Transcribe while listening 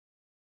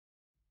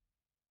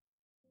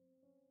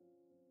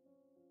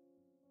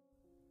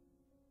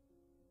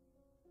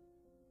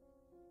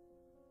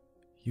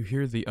You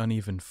hear the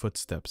uneven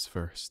footsteps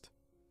first.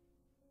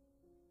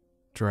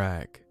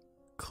 Drag,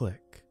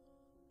 click,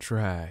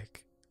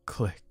 drag,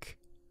 click.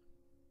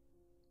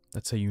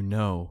 That's how you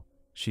know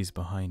she's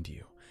behind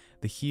you.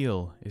 The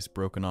heel is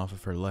broken off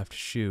of her left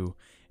shoe,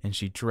 and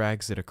she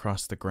drags it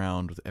across the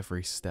ground with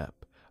every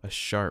step, a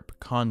sharp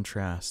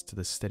contrast to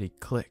the steady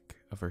click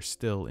of her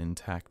still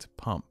intact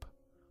pump.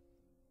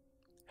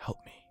 "Help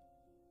me,"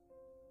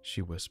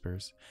 she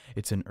whispers.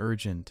 It's an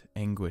urgent,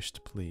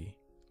 anguished plea.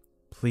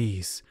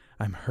 "Please,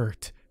 I'm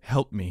hurt.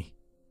 Help me."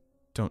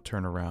 "Don't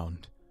turn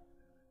around."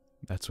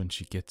 That's when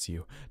she gets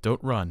you.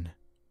 "Don't run."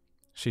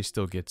 She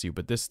still gets you,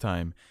 but this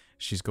time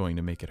she's going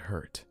to make it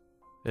hurt.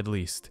 At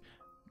least,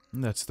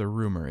 that's the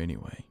rumor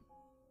anyway.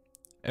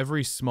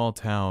 Every small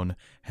town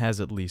has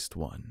at least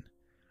one.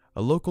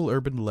 A local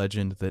urban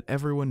legend that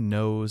everyone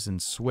knows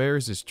and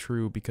swears is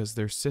true because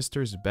their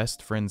sister's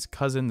best friend's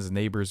cousin's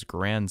neighbor's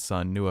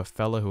grandson knew a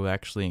fella who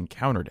actually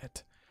encountered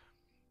it.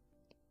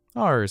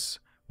 Ours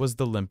was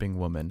the Limping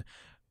Woman,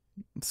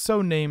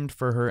 so named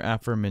for her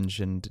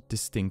aforementioned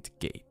distinct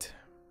gait.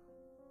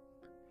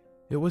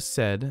 It was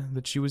said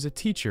that she was a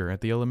teacher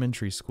at the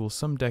elementary school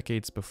some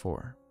decades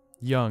before,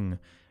 young,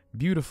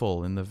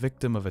 beautiful, and the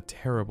victim of a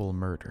terrible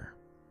murder.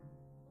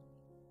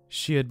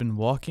 She had been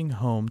walking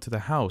home to the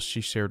house she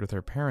shared with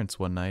her parents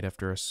one night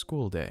after a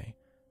school day,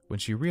 when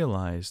she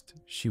realized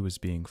she was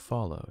being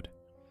followed.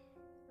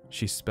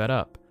 She sped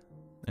up,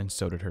 and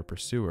so did her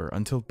pursuer,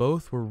 until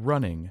both were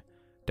running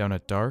down a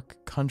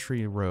dark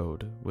country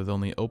road with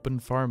only open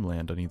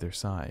farmland on either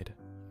side.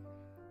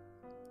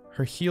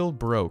 Her heel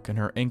broke and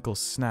her ankle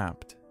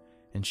snapped,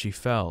 and she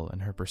fell,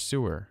 and her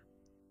pursuer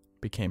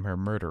became her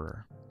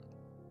murderer.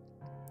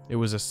 It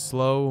was a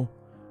slow,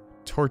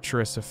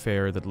 torturous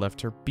affair that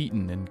left her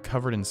beaten and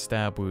covered in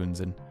stab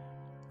wounds, and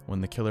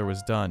when the killer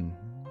was done,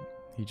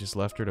 he just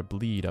left her to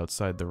bleed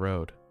outside the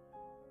road.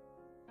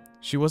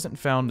 She wasn't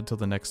found until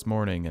the next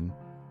morning, and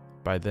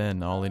by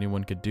then all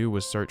anyone could do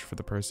was search for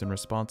the person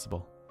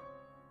responsible.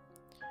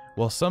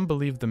 While some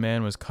believe the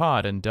man was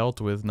caught and dealt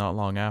with not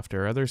long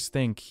after, others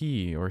think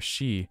he or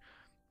she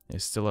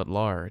is still at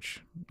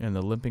large, and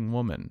the Limping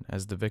Woman,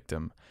 as the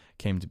victim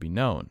came to be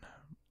known,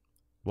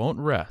 won't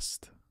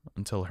rest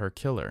until her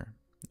killer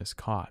is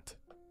caught.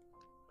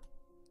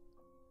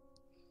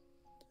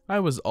 I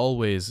was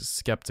always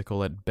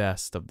skeptical at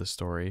best of the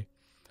story.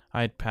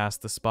 I had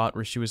passed the spot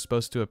where she was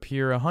supposed to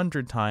appear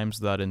 100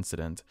 times without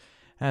incident,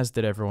 as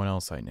did everyone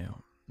else I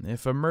knew.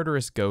 If a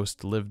murderous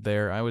ghost lived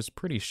there, I was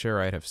pretty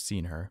sure I'd have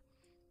seen her.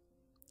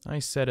 I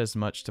said as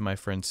much to my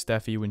friend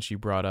Steffi when she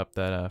brought up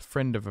that a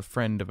friend of a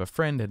friend of a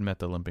friend had met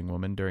the Limping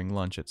Woman during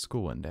lunch at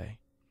school one day.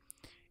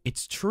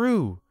 "It's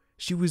true!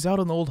 She was out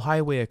on the old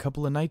highway a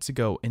couple of nights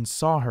ago and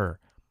saw her,"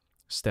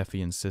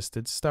 Steffi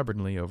insisted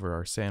stubbornly over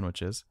our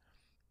sandwiches.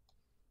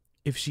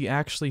 "If she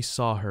actually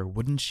saw her,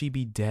 wouldn't she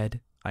be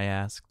dead?" I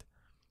asked.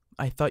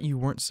 "I thought you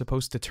weren't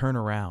supposed to turn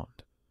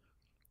around."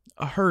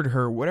 "I heard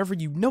her, whatever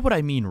you know what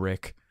I mean,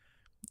 Rick."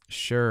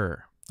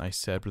 "Sure," I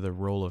said with a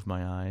roll of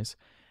my eyes.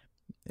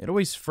 It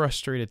always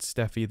frustrated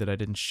Steffi that I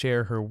didn't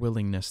share her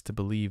willingness to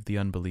believe the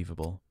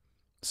unbelievable.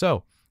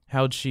 "So,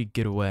 how'd she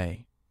get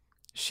away?"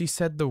 "She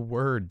said the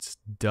words,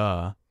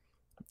 duh."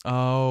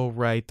 "Oh,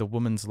 right, the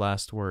woman's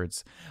last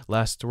words.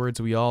 Last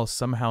words we all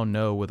somehow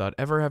know without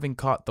ever having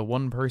caught the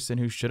one person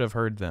who should have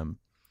heard them.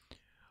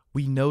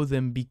 We know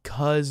them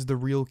because the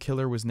real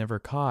killer was never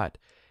caught.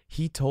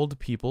 He told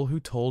people who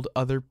told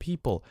other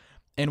people,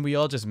 and we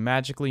all just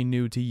magically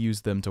knew to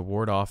use them to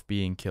ward off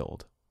being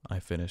killed," I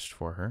finished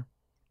for her.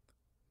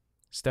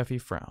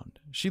 Steffi frowned.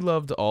 She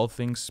loved all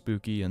things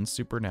spooky and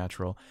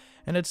supernatural,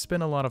 and had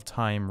spent a lot of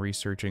time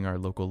researching our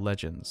local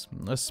legends,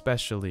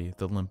 especially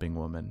the Limping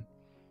Woman.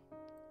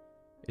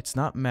 "It's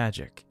not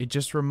magic. It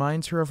just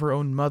reminds her of her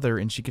own mother,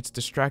 and she gets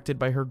distracted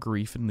by her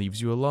grief and leaves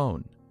you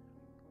alone."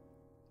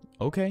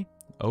 Okay,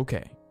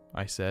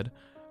 I said,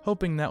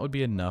 hoping that would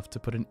be enough to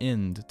put an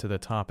end to the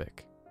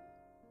topic.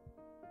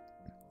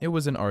 It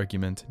was an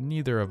argument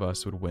neither of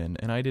us would win,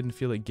 and I didn't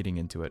feel like getting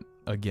into it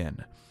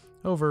again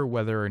over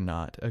whether or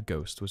not a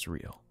ghost was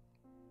real.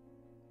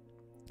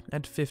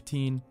 At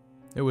 15,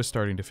 it was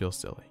starting to feel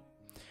silly.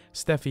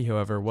 Steffi,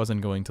 however,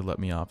 wasn't going to let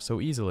me off so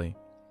easily.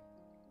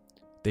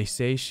 "They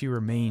say she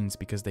remains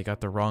because they got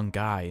the wrong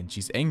guy, and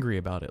she's angry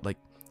about it, like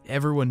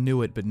everyone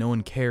knew it but no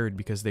one cared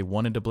because they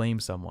wanted to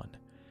blame someone.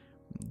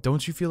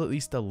 Don't you feel at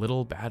least a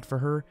little bad for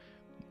her?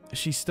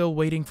 She's still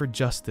waiting for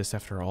justice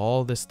after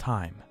all this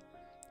time.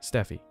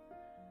 Steffi,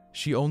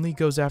 she only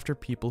goes after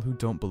people who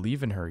don't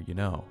believe in her, you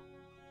know."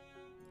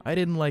 I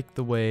didn't like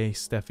the way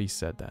Steffi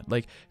said that,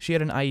 like she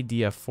had an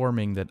idea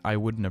forming that I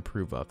wouldn't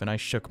approve of, and I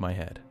shook my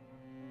head.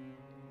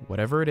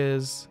 "Whatever it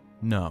is,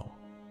 no.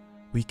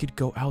 We could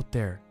go out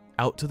there,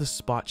 out to the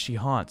spot she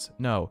haunts."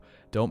 "No,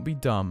 don't be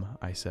dumb,"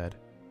 I said.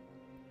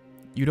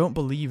 "You don't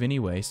believe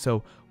anyway,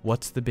 so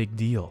what's the big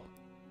deal?"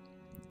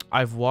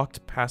 "I've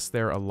walked past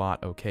there a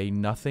lot, okay?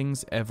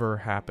 Nothing's ever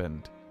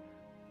happened."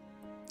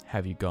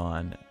 "Have you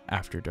gone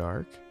after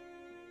dark?"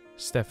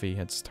 Steffi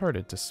had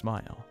started to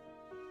smile.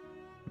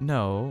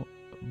 "No,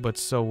 but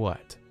so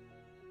what?"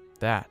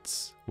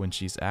 That's when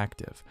she's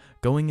active.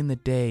 Going in the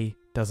day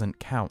doesn't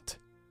count.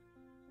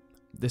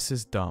 This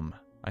is dumb,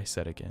 I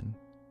said again.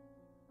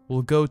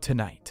 We'll go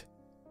tonight.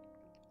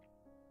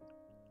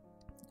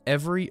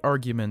 Every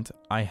argument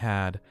I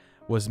had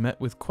was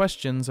met with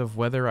questions of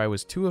whether I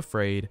was too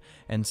afraid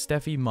and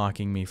Steffi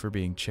mocking me for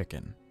being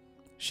chicken.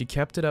 She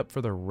kept it up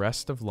for the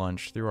rest of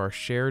lunch through our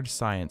shared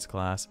science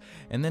class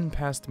and then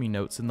passed me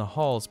notes in the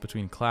halls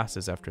between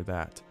classes after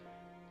that.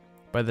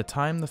 By the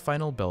time the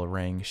final bell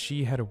rang,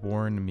 she had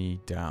worn me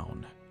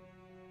down.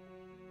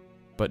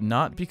 But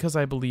not because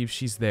I believe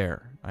she's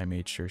there, I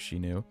made sure she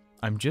knew.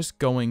 I'm just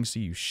going so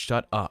you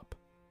shut up.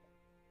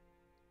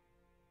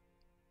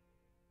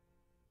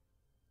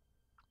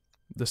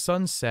 The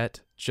sun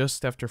set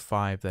just after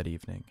 5 that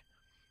evening.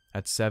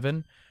 At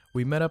 7,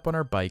 we met up on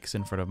our bikes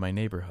in front of my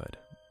neighborhood.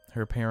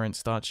 Her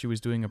parents thought she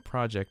was doing a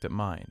project at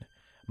mine.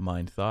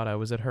 Mine thought I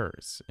was at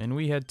hers, and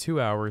we had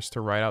 2 hours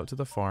to ride out to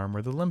the farm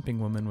where the Limping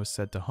woman was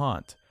said to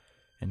haunt,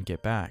 and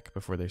get back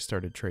before they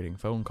started trading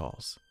phone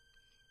calls.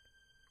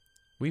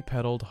 We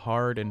pedaled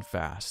hard and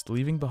fast,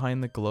 leaving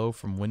behind the glow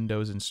from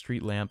windows and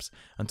street lamps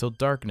until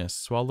darkness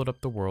swallowed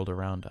up the world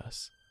around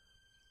us.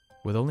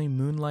 With only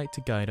moonlight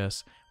to guide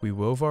us, we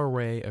wove our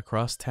way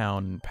across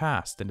town and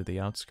passed into the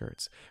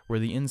outskirts, where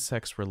the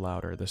insects were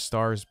louder, the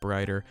stars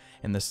brighter,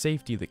 and the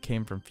safety that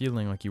came from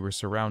feeling like you were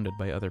surrounded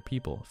by other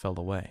people fell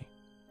away.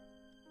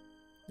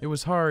 It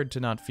was hard to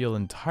not feel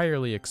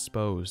entirely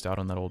exposed out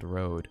on that old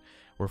road,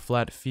 where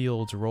flat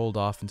fields rolled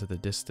off into the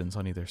distance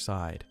on either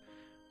side.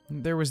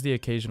 There was the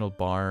occasional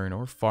barn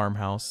or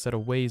farmhouse set a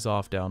ways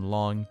off down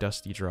long,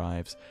 dusty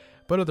drives,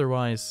 but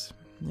otherwise,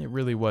 it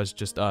really was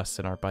just us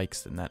and our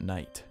bikes in that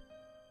night.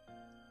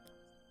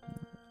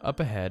 Up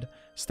ahead,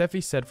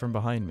 Steffi said from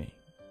behind me,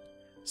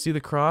 "See the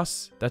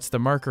cross? That's the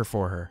marker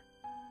for her."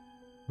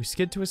 We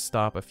skid to a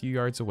stop a few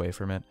yards away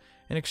from it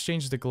and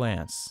exchanged a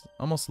glance,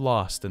 almost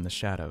lost in the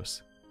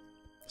shadows.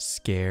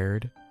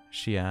 "Scared?"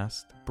 she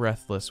asked,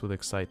 breathless with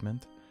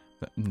excitement.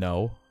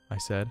 "No," I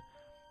said.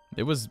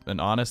 It was an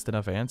honest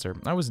enough answer.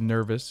 I was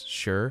nervous,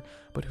 sure,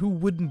 but who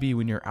wouldn't be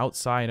when you're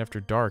outside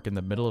after dark in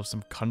the middle of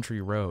some country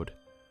road?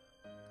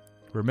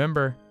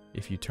 "Remember,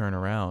 if you turn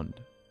around,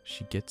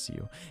 she gets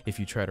you. If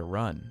you try to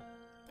run,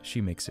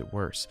 she makes it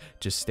worse.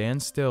 Just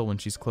stand still when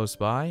she's close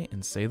by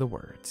and say the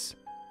words."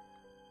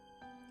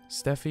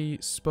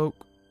 Steffi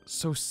spoke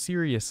so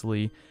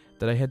seriously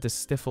that I had to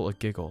stifle a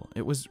giggle.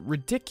 It was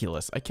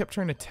ridiculous. I kept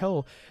trying to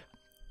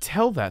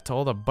tell that to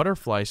all the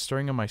butterflies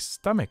stirring in my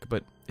stomach,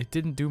 but it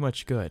didn't do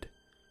much good.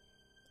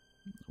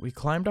 We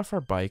climbed off our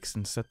bikes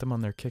and set them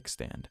on their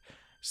kickstand.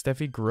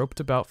 Steffi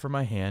groped about for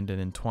my hand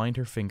and entwined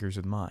her fingers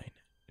with mine.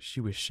 She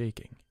was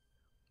shaking.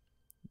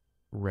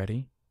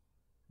 "Ready?"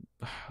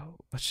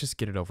 "Let's just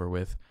get it over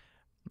with,"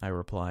 I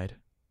replied.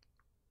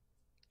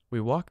 We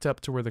walked up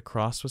to where the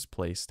cross was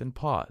placed and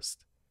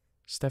paused.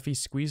 Steffi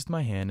squeezed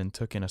my hand and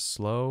took in a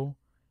slow,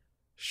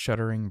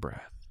 shuddering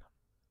breath.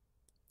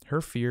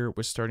 Her fear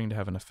was starting to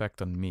have an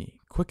effect on me,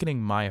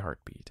 quickening my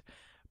heartbeat,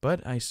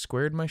 but I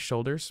squared my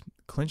shoulders,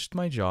 clenched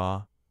my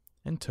jaw,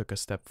 and took a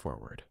step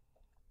forward.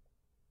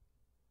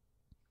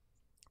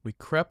 We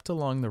crept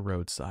along the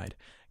roadside,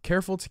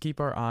 careful to keep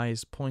our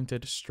eyes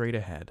pointed straight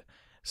ahead.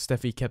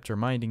 Steffi kept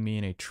reminding me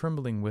in a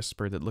trembling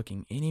whisper that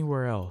looking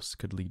anywhere else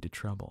could lead to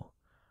trouble.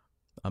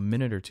 A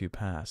minute or two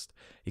passed.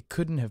 It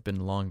couldn't have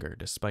been longer,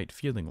 despite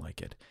feeling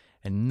like it,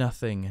 and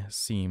nothing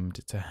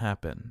seemed to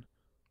happen.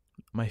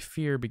 My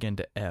fear began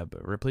to ebb,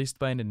 replaced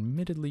by an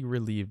admittedly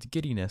relieved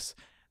giddiness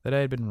that I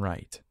had been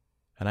right,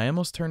 and I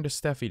almost turned to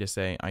Steffi to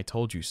say, "I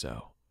told you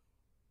so."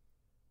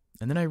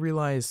 And then I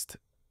realized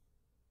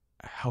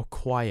how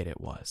quiet it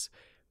was.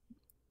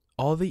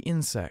 All the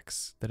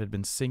insects that had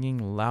been singing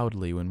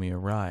loudly when we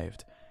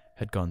arrived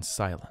had gone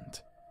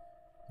silent.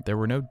 There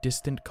were no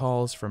distant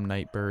calls from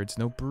night birds,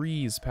 no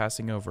breeze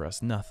passing over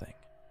us, nothing.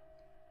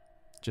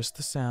 Just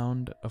the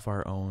sound of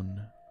our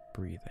own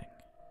breathing.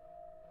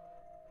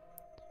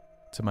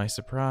 To my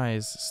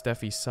surprise,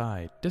 Steffi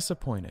sighed,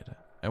 disappointed.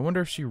 I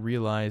wonder if she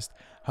realized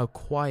how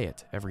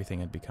quiet everything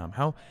had become.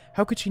 How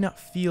could she not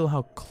feel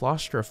how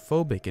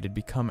claustrophobic it had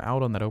become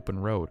out on that open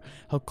road?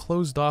 How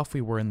closed off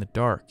we were in the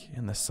dark,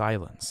 in the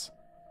silence.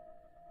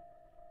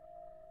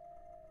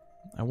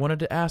 I wanted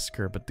to ask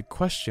her, but the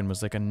question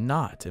was like a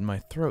knot in my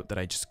throat that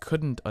I just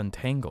couldn't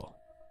untangle.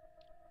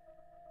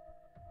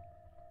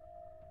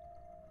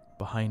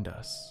 Behind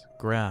us,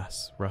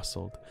 grass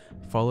rustled,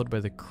 followed by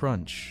the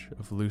crunch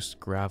of loose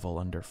gravel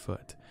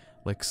underfoot,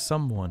 like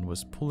someone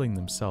was pulling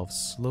themselves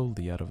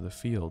slowly out of the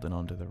field and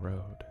onto the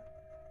road.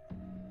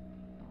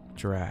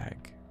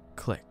 Drag,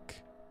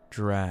 click,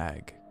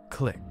 drag,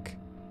 click.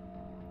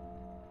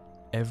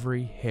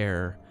 Every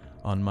hair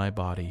on my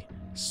body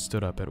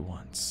stood up at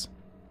once.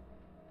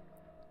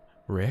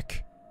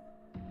 "Rick?"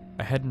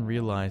 I hadn't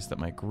realized that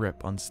my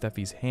grip on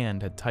Steffi's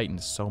hand had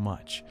tightened so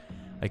much.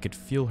 I could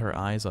feel her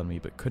eyes on me,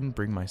 but couldn't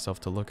bring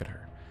myself to look at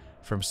her.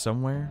 From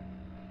somewhere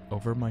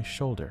over my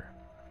shoulder,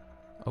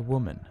 a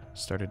woman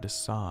started to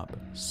sob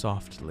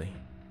softly.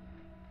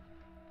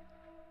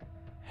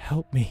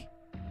 "Help me,"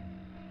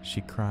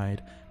 she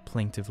cried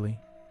plaintively.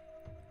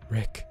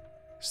 Rick,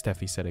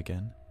 Steffi said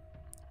again.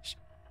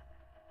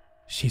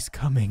 She's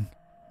coming,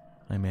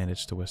 I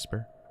managed to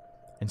whisper.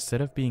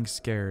 Instead of being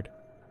scared,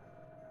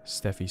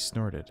 Steffi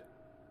snorted.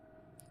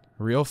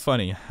 Real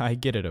funny, I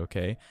get it,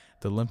 okay?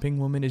 The limping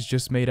woman is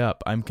just made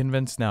up. I'm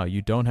convinced now,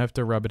 you don't have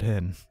to rub it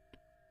in.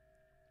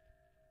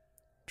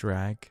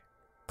 Drag,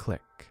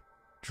 click,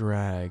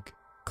 drag,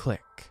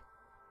 click.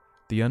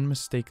 The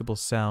unmistakable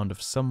sound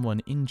of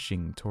someone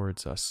inching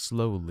towards us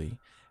slowly,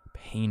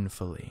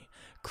 painfully,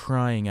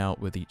 crying out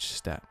with each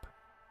step.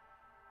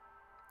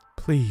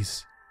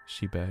 Please,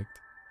 she begged.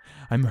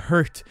 I'm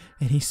hurt,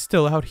 and he's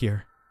still out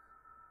here.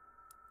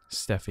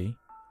 Steffi,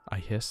 I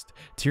hissed,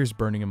 tears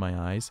burning in my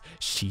eyes.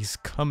 She's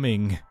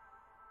coming.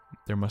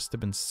 There must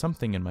have been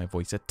something in my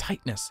voice, a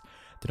tightness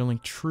that only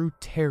true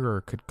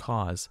terror could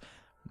cause.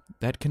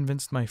 That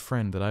convinced my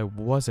friend that I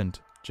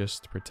wasn't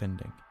just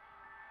pretending.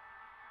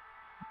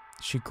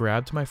 She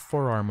grabbed my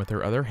forearm with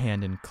her other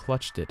hand and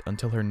clutched it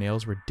until her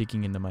nails were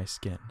digging into my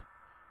skin.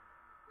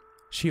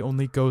 She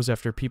only goes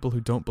after people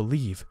who don't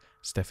believe,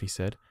 Steffi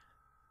said.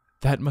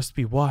 That must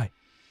be why.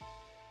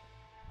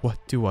 What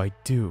do?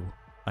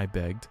 I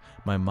begged,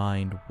 my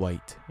mind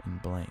white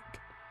and blank.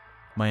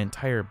 My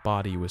entire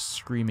body was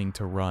screaming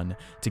to run,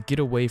 to get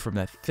away from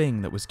that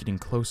thing that was getting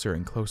closer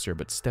and closer,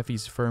 but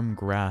Steffi's firm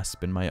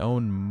grasp and my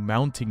own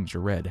mounting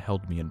dread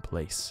held me in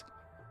place.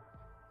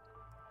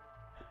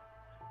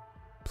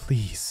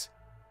 Please,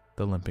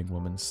 the limping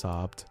woman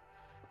sobbed.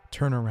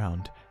 Turn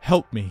around.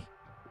 Help me.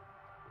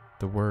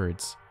 The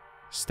words,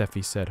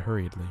 Steffi said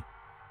hurriedly.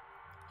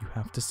 You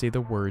have to say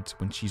the words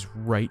when she's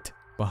right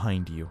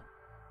behind you.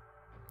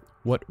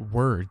 What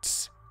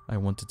words? I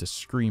wanted to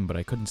scream, but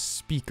I couldn't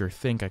speak or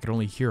think. I could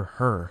only hear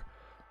her.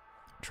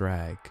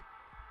 Drag,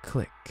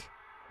 click,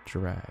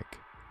 drag,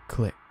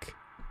 click.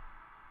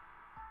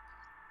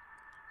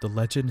 The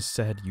legend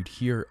said you'd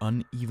hear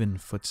uneven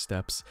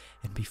footsteps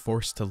and be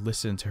forced to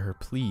listen to her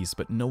pleas,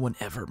 but no one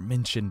ever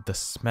mentioned the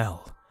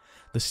smell.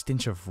 The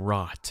stench of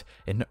rot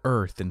and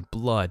earth and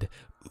blood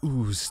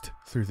oozed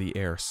through the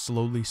air,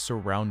 slowly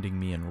surrounding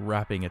me and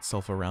wrapping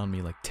itself around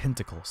me like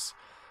tentacles,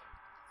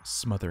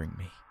 smothering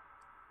me.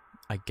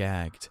 I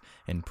gagged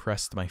and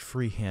pressed my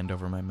free hand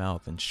over my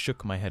mouth and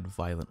shook my head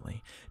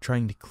violently,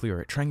 trying to clear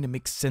it, trying to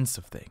make sense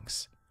of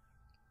things.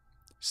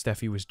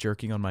 Steffi was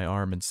jerking on my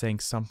arm and saying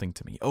something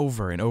to me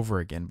over and over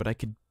again, but I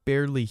could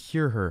barely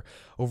hear her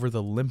over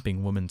the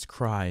limping woman's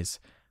cries.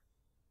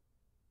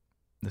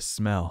 The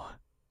smell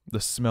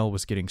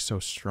was getting so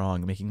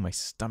strong, making my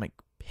stomach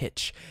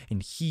pitch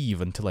and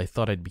heave until I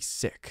thought I'd be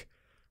sick.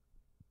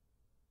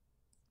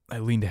 I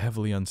leaned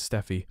heavily on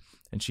Steffi,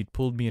 and she'd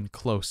pulled me in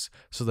close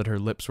so that her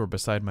lips were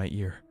beside my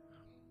ear.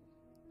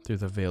 Through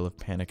the veil of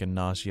panic and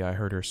nausea, I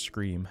heard her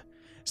scream,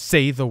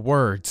 "Say the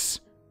words!"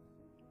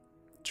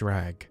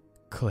 Drag,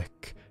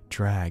 click,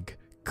 drag,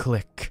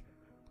 click.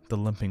 The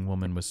limping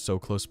woman was so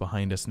close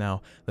behind us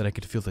now that I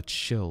could feel the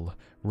chill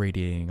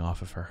radiating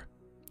off of her.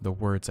 The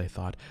words, I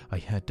thought. I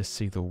had to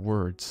say the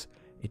words.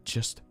 It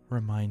just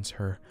reminds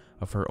her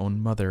of her own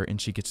mother, and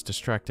she gets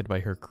distracted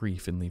by her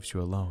grief and leaves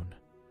you alone.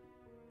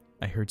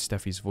 I heard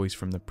Steffi's voice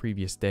from the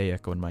previous day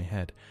echo in my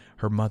head.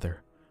 Her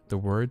mother. The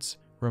words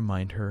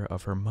remind her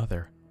of her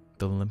mother.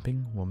 The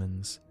limping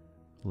woman's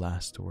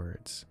last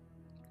words.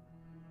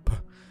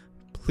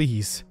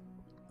 Please.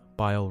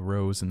 Bile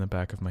rose in the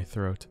back of my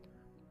throat.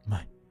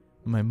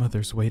 My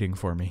mother's waiting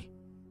for me.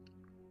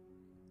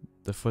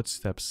 The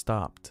footsteps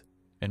stopped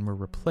and were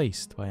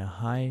replaced by a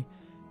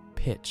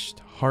high-pitched,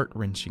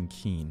 heart-wrenching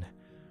keen.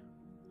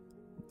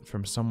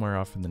 From somewhere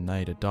off in the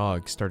night, a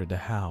dog started to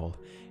howl.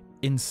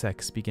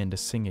 Insects began to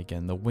sing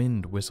again. The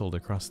wind whistled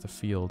across the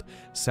field,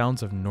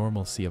 sounds of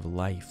normalcy, of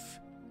life.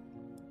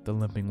 The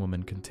limping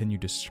woman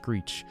continued to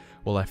screech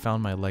while I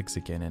found my legs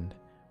again and,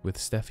 with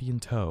Steffi in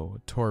tow,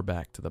 tore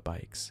back to the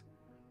bikes.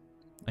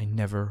 I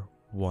never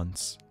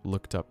once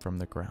looked up from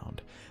the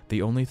ground.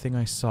 The only thing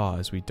I saw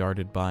as we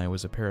darted by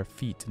was a pair of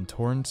feet in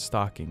torn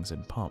stockings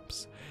and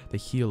pumps, the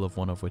heel of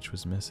one of which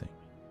was missing.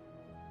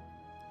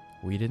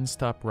 We didn't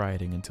stop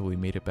riding until we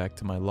made it back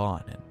to my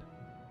lawn, and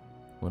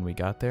when we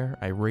got there,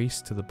 I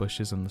raced to the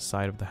bushes on the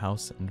side of the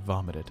house and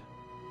vomited.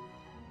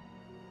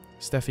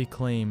 Steffi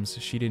claims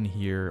she didn't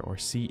hear or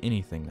see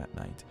anything that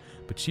night,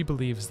 but she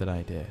believes that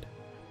I did.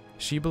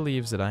 She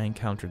believes that I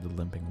encountered the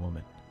limping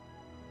woman.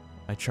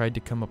 I tried to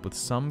come up with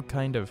some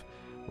kind of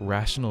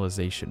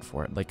rationalization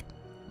for it, like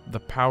the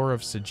power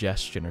of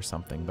suggestion or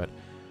something, but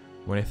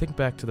when I think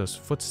back to those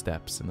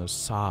footsteps and those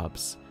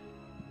sobs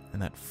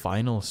and that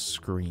final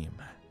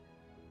scream,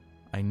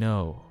 I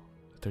know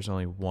that there's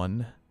only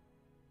one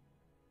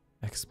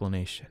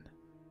explanation.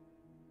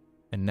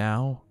 And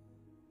now,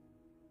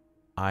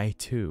 I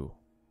too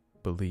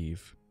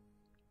believe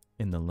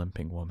in the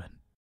limping woman.